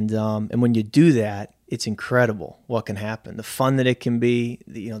 And when you do that, it's incredible what can happen. The fun that it can be,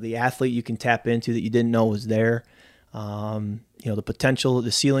 the athlete you can tap into that you didn't know was there, the potential,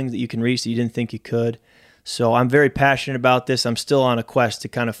 the ceilings that you can reach that you didn't think you could. So I'm very passionate about this. I'm still on a quest to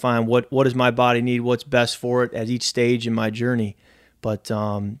kind of find what does my body need, what's best for it at each stage in my journey. But,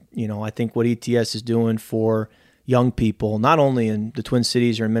 I think what ETS is doing for young people, not only in the Twin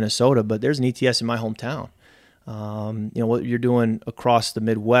Cities or in Minnesota, but there's an ETS in my hometown. What you're doing across the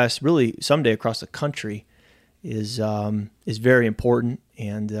Midwest, really someday across the country, is very important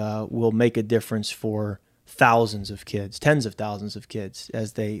and will make a difference for thousands of kids, tens of thousands of kids,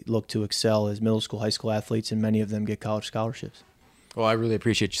 as they look to excel as middle school, high school athletes, and many of them get college scholarships. Well, I really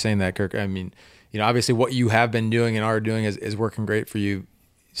appreciate you saying that, Kirk. I mean, obviously what you have been doing and are doing is working great for you,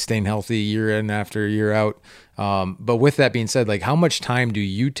 staying healthy year in after year out. But with that being said, like, how much time do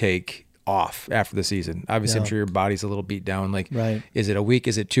you take off after the season? Obviously, I'm sure your body's a little beat down. Like, right. Is it a week?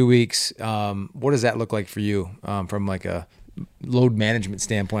 Is it 2 weeks? What does that look like for you from like a load management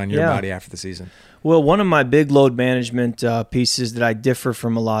standpoint on your body after the season? Well, one of my big load management pieces that I differ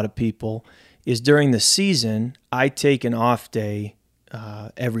from a lot of people is during the season, I take an off day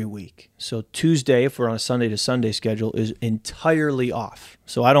every week. So Tuesday, if we're on a Sunday to Sunday schedule, is entirely off.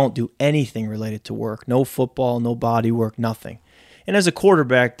 So I don't do anything related to work. No football, no body work, nothing. And as a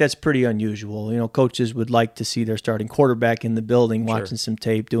quarterback, that's pretty unusual. Coaches would like to see their starting quarterback in the building, watching some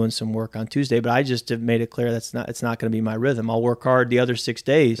tape, doing some work on Tuesday. But I just have made it clear it's not going to be my rhythm. I'll work hard the other 6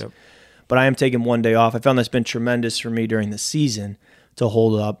 days, but I am taking one day off. I found that's been tremendous for me during the season to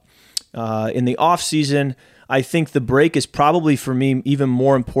hold up. In the off season, I think the break is probably for me even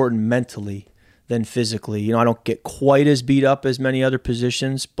more important mentally than physically. I don't get quite as beat up as many other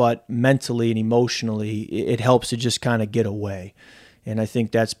positions, but mentally and emotionally, it helps to just kind of get away. And I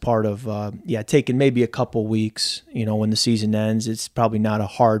think that's part of, taking maybe a couple weeks, when the season ends. It's probably not a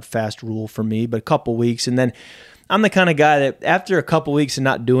hard, fast rule for me, but a couple weeks. And then I'm the kind of guy that after a couple weeks of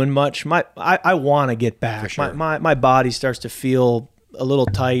not doing much, I want to get back. Sure. My body starts to feel a little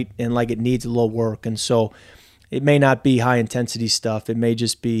tight and like it needs a little work. And so it may not be high intensity stuff. It may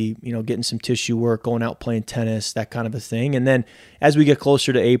just be, getting some tissue work, going out playing tennis, that kind of a thing. And then as we get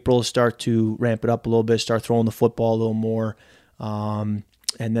closer to April, start to ramp it up a little bit, start throwing the football a little more.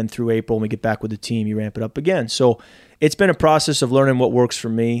 And then through April, when we get back with the team, you ramp it up again. So it's been a process of learning what works for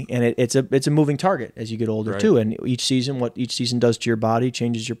me, and it's a moving target as you get older too. And each season, what each season does to your body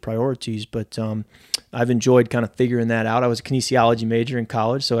changes your priorities. But I've enjoyed kind of figuring that out. I was a kinesiology major in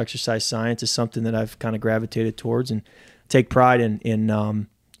college, so exercise science is something that I've kind of gravitated towards, and take pride in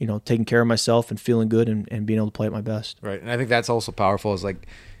taking care of myself and feeling good and being able to play at my best. Right, and I think that's also powerful. Is like,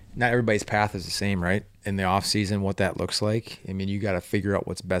 not everybody's path is the same, right? In the off season, what that looks like. I mean, you got to figure out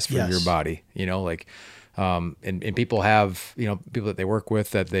what's best for your body, and people have, people that they work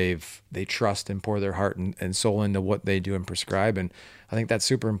with that they trust and pour their heart and soul into what they do and prescribe. And I think that's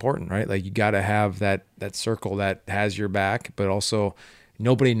super important, right? Like, you got to have that circle that has your back, but also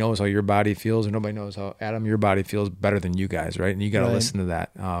nobody knows how your body feels, or nobody knows how, Adam, your body feels better than you guys, right? And you got to listen to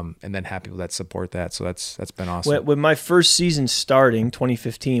that, and then have people that support that. So that's been awesome. When my first season starting,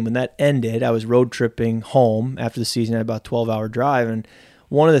 2015, when that ended, I was road tripping home after the season. I had about a 12-hour drive, and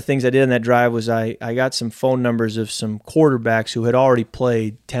one of the things I did on that drive was I got some phone numbers of some quarterbacks who had already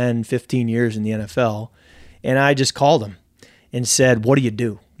played 10, 15 years in the NFL, and I just called them and said, what do you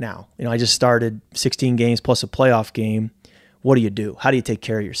do now? I just started 16 games plus a playoff game. What do you do? How do you take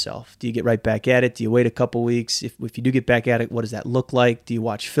care of yourself? Do you get right back at it? Do you wait a couple weeks? If you do get back at it, what does that look like? Do you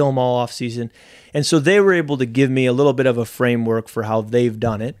watch film all off season? And so they were able to give me a little bit of a framework for how they've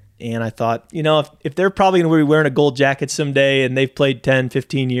done it. And I thought, if they're probably going to be wearing a gold jacket someday and they've played 10,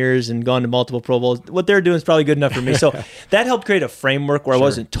 15 years and gone to multiple Pro Bowls, what they're doing is probably good enough for me. So that helped create a framework where I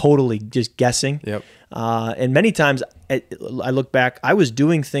wasn't totally just guessing. Yep. And many times I look back, I was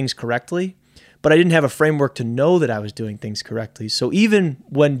doing things correctly, but I didn't have a framework to know that I was doing things correctly. So even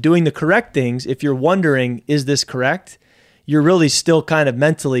when doing the correct things, if you're wondering, is this correct? You're really still kind of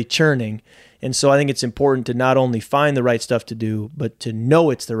mentally churning. And so I think it's important to not only find the right stuff to do, but to know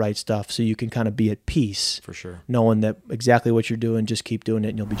it's the right stuff so you can kind of be at peace. For sure. Knowing that exactly what you're doing, just keep doing it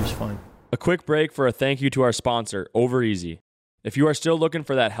and you'll be just fine. A quick break for a thank you to our sponsor, Over Easy. If you are still looking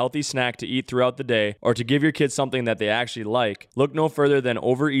for that healthy snack to eat throughout the day or to give your kids something that they actually like, look no further than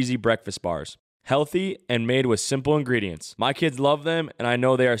Over Easy breakfast bars. Healthy and made with simple ingredients. My kids love them, and I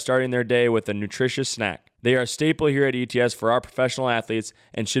know they are starting their day with a nutritious snack. They are a staple here at ETS for our professional athletes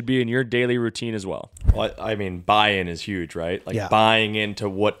and should be in your daily routine as well. Well, I mean, buy-in is huge, right? Like buying into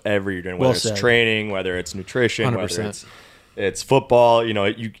whatever you're doing, whether it's training, whether it's nutrition, 100%. Whether it's football.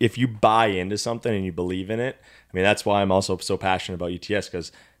 If you buy into something and you believe in it, I mean, that's why I'm also so passionate about ETS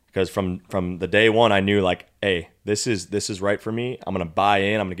because from the day one, I knew like, hey, this is right for me. I'm gonna buy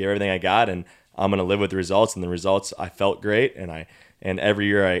in. I'm gonna give everything I got, and I'm gonna live with the results. And the results, I felt great, and And every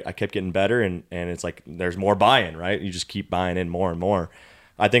year I kept getting better, and it's like there's more buy-in, right? You just keep buying in more and more.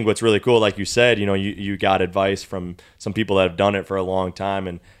 I think what's really cool, like you said, you got advice from some people that have done it for a long time,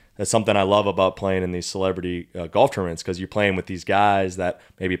 and that's something I love about playing in these celebrity golf tournaments, because you're playing with these guys that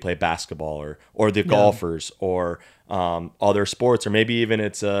maybe play basketball or the golfers or other sports, or maybe even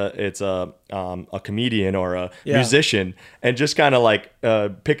it's a comedian or a musician, and just kind of like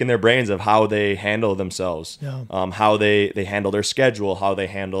picking their brains of how they handle themselves, how they handle their schedule, how they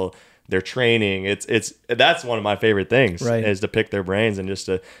handle their training. That's one of my favorite things, is to pick their brains and just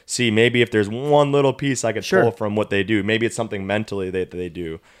to see maybe if there's one little piece I could pull from what they do. Maybe it's something mentally that they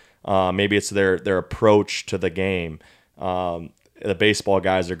do. Maybe it's their approach to the game. The baseball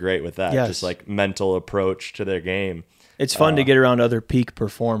guys are great with that, just like mental approach to their game. It's fun to get around other peak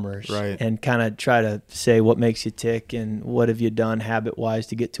performers, and kind of try to say what makes you tick and what have you done habit-wise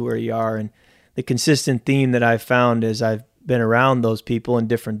to get to where you are. And the consistent theme that I've found as I've been around those people in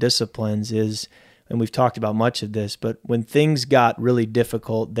different disciplines is, and we've talked about much of this, but when things got really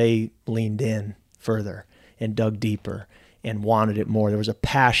difficult, they leaned in further and dug deeper and wanted it more. There was a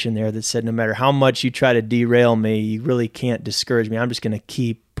passion there that said, no matter how much you try to derail me, you really can't discourage me. I'm just going to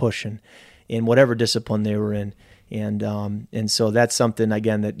keep pushing in whatever discipline they were in. And so that's something,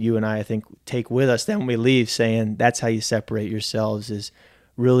 again, that you and I think, take with us then when we leave, saying that's how you separate yourselves, is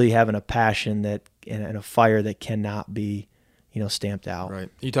really having a passion that and a fire that cannot be, stamped out. Right.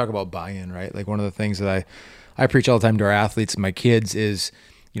 You talk about buy-in, right? Like one of the things that I preach all the time to our athletes and my kids is,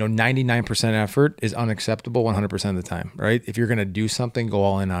 99% effort is unacceptable 100% of the time, right? If you're going to do something, go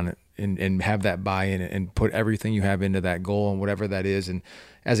all in on it and have that buy-in and put everything you have into that goal and whatever that is. And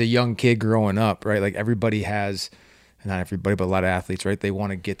as a young kid growing up, right, like everybody has, not everybody, but a lot of athletes, right? They want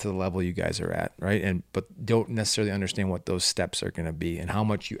to get to the level you guys are at, right? But don't necessarily understand what those steps are going to be and how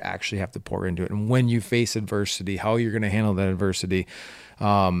much you actually have to pour into it. And when you face adversity, how you're going to handle that adversity.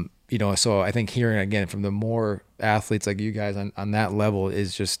 So I think hearing again from the more athletes like you guys on that level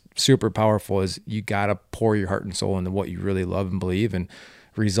is just super powerful. Is you got to pour your heart and soul into what you really love and believe, and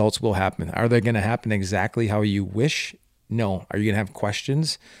results will happen. Are they going to happen exactly how you wish? No. Are you going to have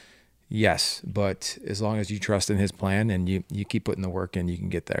questions? Yes. But as long as you trust in his plan and you keep putting the work in, you can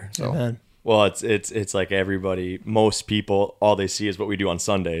get there. So, Amen. Well, it's like most people, all they see is what we do on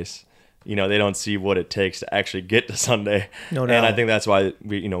Sundays. They don't see what it takes to actually get to Sunday. No doubt. And I think that's why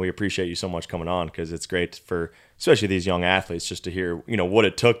we appreciate you so much coming on, because it's great for especially these young athletes just to hear, what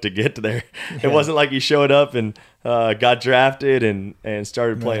it took to get to there. Yeah. It wasn't like you showed up and got drafted and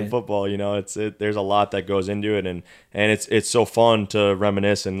started playing football. There's a lot that goes into it, and it's so fun to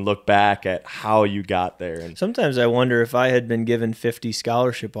reminisce and look back at how you got there. And sometimes I wonder if I had been given 50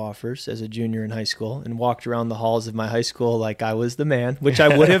 scholarship offers as a junior in high school and walked around the halls of my high school like I was the man, which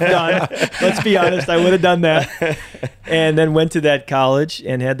I would have done. Let's be honest, I would have done that. And then went to that college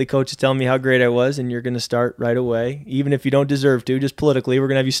and had the coaches tell me how great I was, and you're going to start right away, even if you don't deserve to. Just politically, we're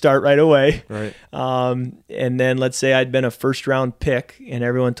going to have you start right away. Right. And then let's say I'd been a first-round pick, and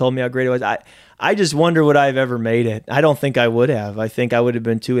everyone told me how great it was. I just wonder would I have ever made it. I don't think I would have. I think I would have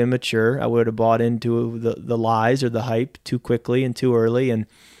been too immature. I would have bought into the lies or the hype too quickly and too early, and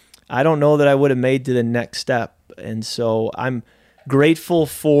I don't know that I would have made to the next step. And so I'm grateful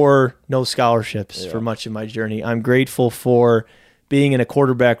for no scholarships for much of my journey. I'm grateful for being in a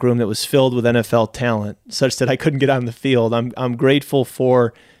quarterback room that was filled with NFL talent such that I couldn't get on the field. I'm grateful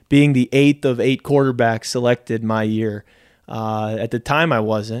for being the 8th of 8 quarterbacks selected my year. At the time I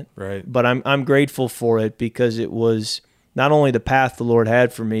wasn't, but I'm grateful for it, because it was not only the path the Lord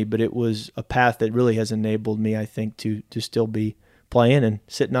had for me, but it was a path that really has enabled me, I think, to still be playing and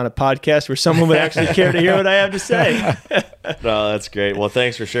sitting on a podcast where someone would actually care to hear what I have to say. No, that's great. Well,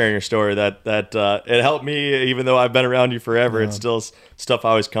 thanks for sharing your story. That it helped me, even though I've been around you forever. It's still stuff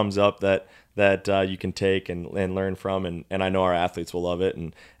always comes up that you can take and learn from, and I know our athletes will love it,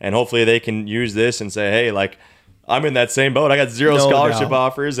 and hopefully they can use this and say, hey, like, I'm in that same boat. I got 0 scholarship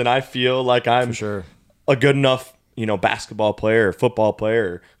offers, and I feel like I'm a good enough basketball player or football player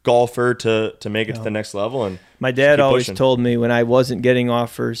or golfer to make it to the next level. And my dad always told me when I wasn't getting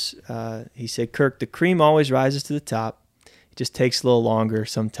offers, he said, Kirk, the cream always rises to the top. It just takes a little longer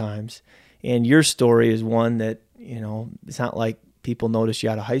sometimes. And your story is one that, it's not like people notice you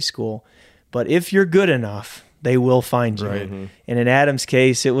out of high school, but if you're good enough, they will find you. Right. Mm-hmm. And in Adam's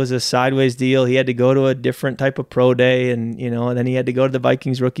case, it was a sideways deal. He had to go to a different type of pro day, and and then he had to go to the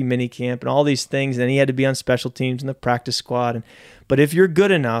Vikings rookie mini camp and all these things. And then he had to be on special teams in the practice squad. But if you're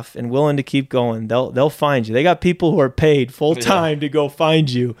good enough and willing to keep going, they'll find you. They got people who are paid full time to go find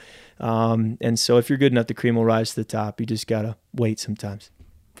you. And so if you're good enough, the cream will rise to the top. You just gotta wait sometimes.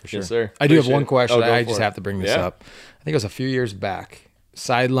 For sure. Yes, sir. I do have Appreciate one it. question. Oh, go I for just it. have to bring this Yeah. up. I think it was a few years back.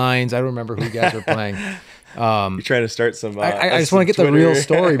 Sidelines. I don't remember who you guys were playing. You're trying to start some. I just want to get the real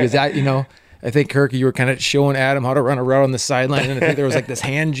story because I think Kirk, you were kind of showing Adam how to run a route on the sideline, and I think there was like this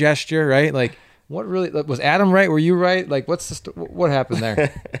hand gesture, right? Like, what really was Adam right? Were you right? Like, what happened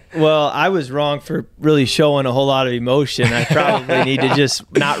there? Well, I was wrong for really showing a whole lot of emotion. I probably need to just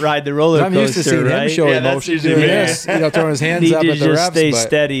not ride the roller coaster. I'm used to seeing right? him show Yeah, that's emotion, usually doing me. this, throwing his hands Need up to at the just refs. stay but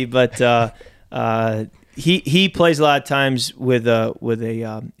steady, but he plays a lot of times with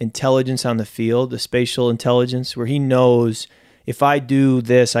a intelligence on the field, a spatial intelligence, where he knows if I do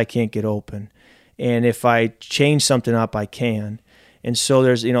this, I can't get open, and if I change something up, I can. And so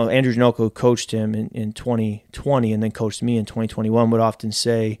there's, Andrew Janoko, who coached him in 2020 and then coached me in 2021, would often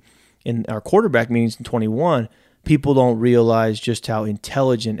say in our quarterback meetings in 21, people don't realize just how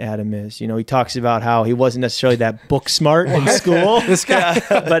intelligent Adam is. He talks about how he wasn't necessarily that book smart in school. this guy,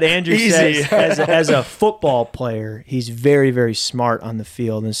 But Andrew says as a football player, he's very, very smart on the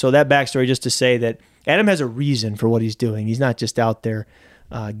field. And so that backstory just to say that Adam has a reason for what he's doing. He's not just out there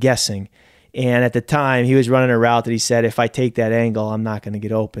guessing. And at the time, he was running a route that he said, if I take that angle, I'm not going to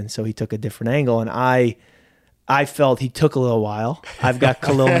get open. So he took a different angle. And I felt he took a little while. I've got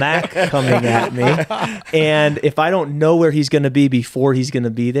Khalil Mack coming at me. And if I don't know where he's going to be before he's going to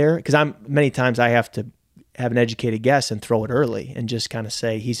be there, because many times I have to have an educated guess and throw it early and just kind of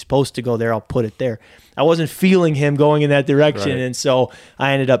say, he's supposed to go there, I'll put it there. I wasn't feeling him going in that direction. Right. And so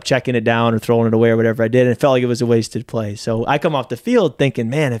I ended up checking it down or throwing it away or whatever I did. And it felt like it was a wasted play. So I come off the field thinking,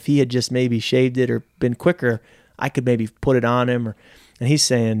 man, if he had just maybe shaved it or been quicker, I could maybe put it on him. And he's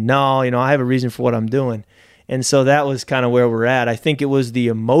saying, no, I have a reason for what I'm doing. And so that was kind of where we're at. I think it was the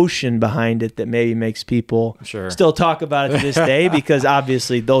emotion behind it that maybe makes people still talk about it to this day, because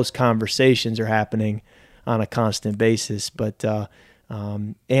obviously those conversations are happening on a constant basis. But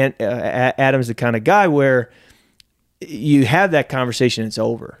Adam's the kind of guy where you have that conversation, it's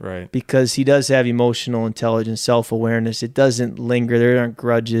over. Right. Because he does have emotional intelligence, self-awareness. It doesn't linger. There aren't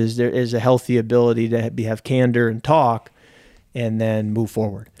grudges. There is a healthy ability to have candor and talk and then move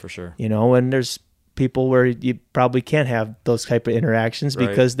forward. For sure. And there's people where you probably can't have those type of interactions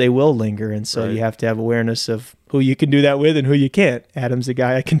because they will linger. And so you have to have awareness of who you can do that with and who you can't. Adam's a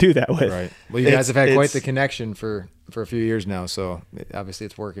guy I can do that with. Right. Well, you guys have had quite the connection for a few years now. So obviously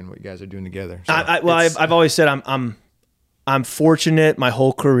it's working what you guys are doing together. So I've always said I'm fortunate my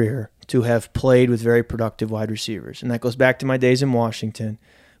whole career to have played with very productive wide receivers. And that goes back to my days in Washington.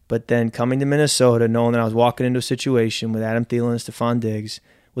 But then coming to Minnesota, knowing that I was walking into a situation with Adam Thielen and Stephon Diggs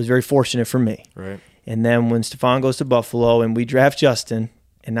was very fortunate for me. Right. And then when Stephon goes to Buffalo and we draft Justin,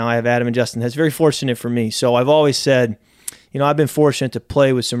 and now I have Adam and Justin, that's very fortunate for me. So I've always said, I've been fortunate to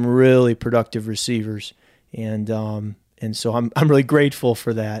play with some really productive receivers. And so I'm really grateful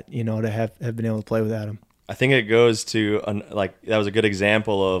for that, to have been able to play with Adam. I think it goes to that was a good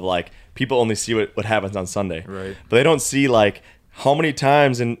example of people only see what happens on Sunday, right? But they don't see how many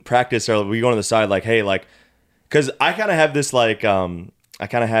times in practice are we going to the side because I kind of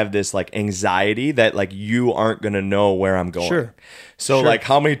have this anxiety that you aren't gonna know where I'm going. Sure. So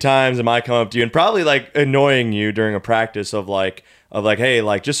how many times am I coming up to you and probably annoying you during a practice of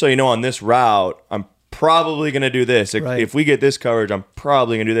hey, just so you know, on this route I'm probably going to do this. If we get this coverage, I'm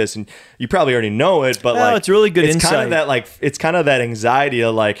probably going to do this. And you probably already know it, but it's really good insight. It's kind of that anxiety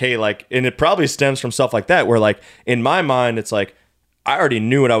of hey, and it probably stems from stuff like that where in my mind, it's I already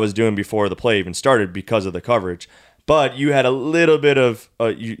knew what I was doing before the play even started because of the coverage. But you had a little bit of,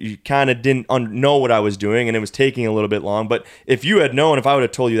 you kind of didn't know what I was doing and it was taking a little bit long. But if you had known, if I would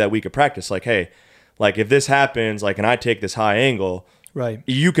have told you that week of practice, hey, if this happens, and I take this high angle, right,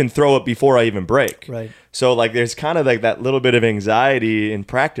 you can throw it before I even break. Right. So there's kind of that little bit of anxiety in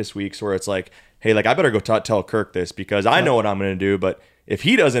practice weeks where it's hey, I better go tell Kirk this because I know what I'm going to do. But if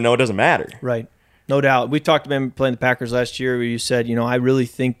he doesn't know, it doesn't matter. Right. No doubt. We talked about him playing the Packers last year where you said, I really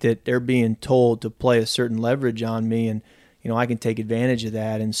think that they're being told to play a certain leverage on me and, I can take advantage of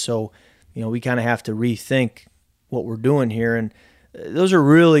that. And so, we kind of have to rethink what we're doing here. And those are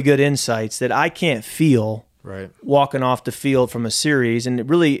really good insights that I can't feel walking off the field from a series, and it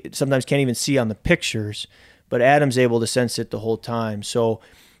really sometimes can't even see on the pictures, but Adam's able to sense it the whole time. So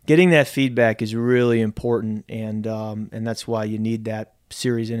getting that feedback is really important, and that's why you need that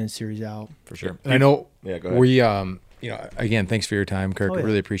series in and series out. For sure. And I know go ahead. we, again, thanks for your time, Kirk. I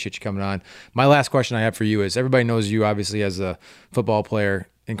really appreciate you coming on. My last question I have for you is, everybody knows you obviously as a football player,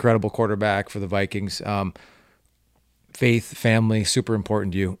 incredible quarterback for the Vikings. faith, family, super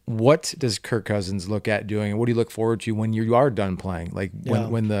important to you. What does Kirk Cousins look at doing, and what do you look forward to when you are done playing? Like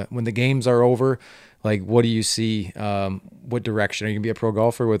when the games are over, like what do you see? What direction are you gonna be a pro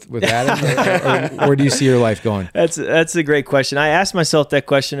golfer with Adam, or where do you see your life going? That's a great question. I asked myself that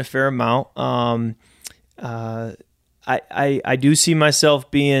question a fair amount. I do see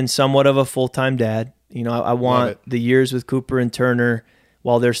myself being somewhat of a full-time dad. You know, I want the years with Cooper and Turner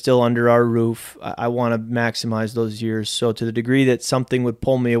while they're still under our roof. I want to maximize those years. So to the degree that something would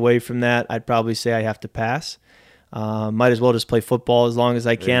pull me away from that, I'd probably say I have to pass. Might as well just play football as long as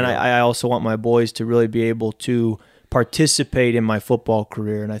I can. I also want my boys to really be able to participate in my football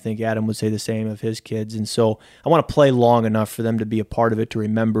career, and I think Adam would say the same of his kids. And so I want to play long enough for them to be a part of it, to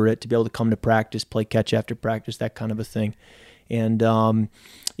remember it, to be able to come to practice, play catch after practice, that kind of a thing. And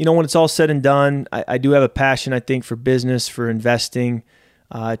you know, when it's all said and done, I do have a passion, I think, for business, for investing,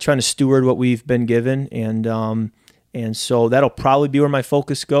 trying to steward what we've been given, and so that'll probably be where my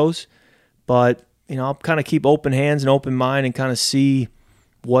focus goes. But you know, I'll kind of keep open hands and open mind and kind of see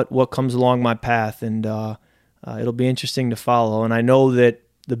what comes along my path, and it'll be interesting to follow. And I know that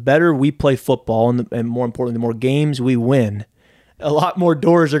the better we play football, and more importantly, the more games we win, a lot more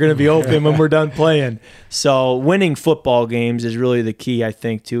doors are going to be open when we're done playing. So winning football games is really the key, I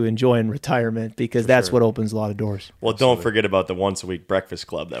think, to enjoying retirement, because that's what opens a lot of doors. Well, don't forget about the once-a-week breakfast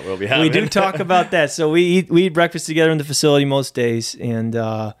club that we'll be having. We do talk about that. So we eat breakfast together in the facility most days, and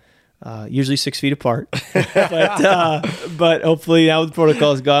usually 6 feet apart. But hopefully now the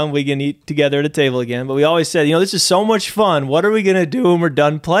protocol is gone, we can eat together at a table again. But we always said, you know, this is so much fun. What are we going to do when we're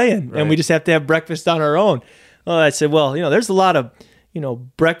done playing? Right. And we just have to have breakfast on our own. Well, I said, well, you know, there's a lot of, you know,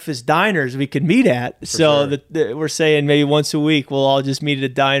 breakfast diners we could meet at. We're saying maybe once a week we'll all just meet at a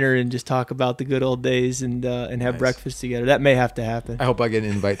diner and just talk about the good old days and have breakfast together. That may have to happen. I hope I get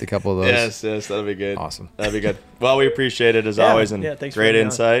an invite to a couple of those. Yes, that'll be good. Awesome. That'd be good. Well, we appreciate it as always, and thanks great for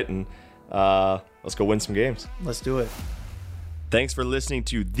insight. And let's go win some games. Let's do it. Thanks for listening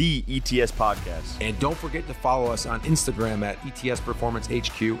to the ETS podcast. And don't forget to follow us on Instagram at ETS Performance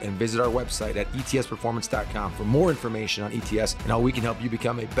HQ and visit our website at etsperformance.com for more information on ETS and how we can help you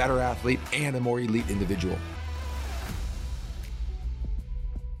become a better athlete and a more elite individual.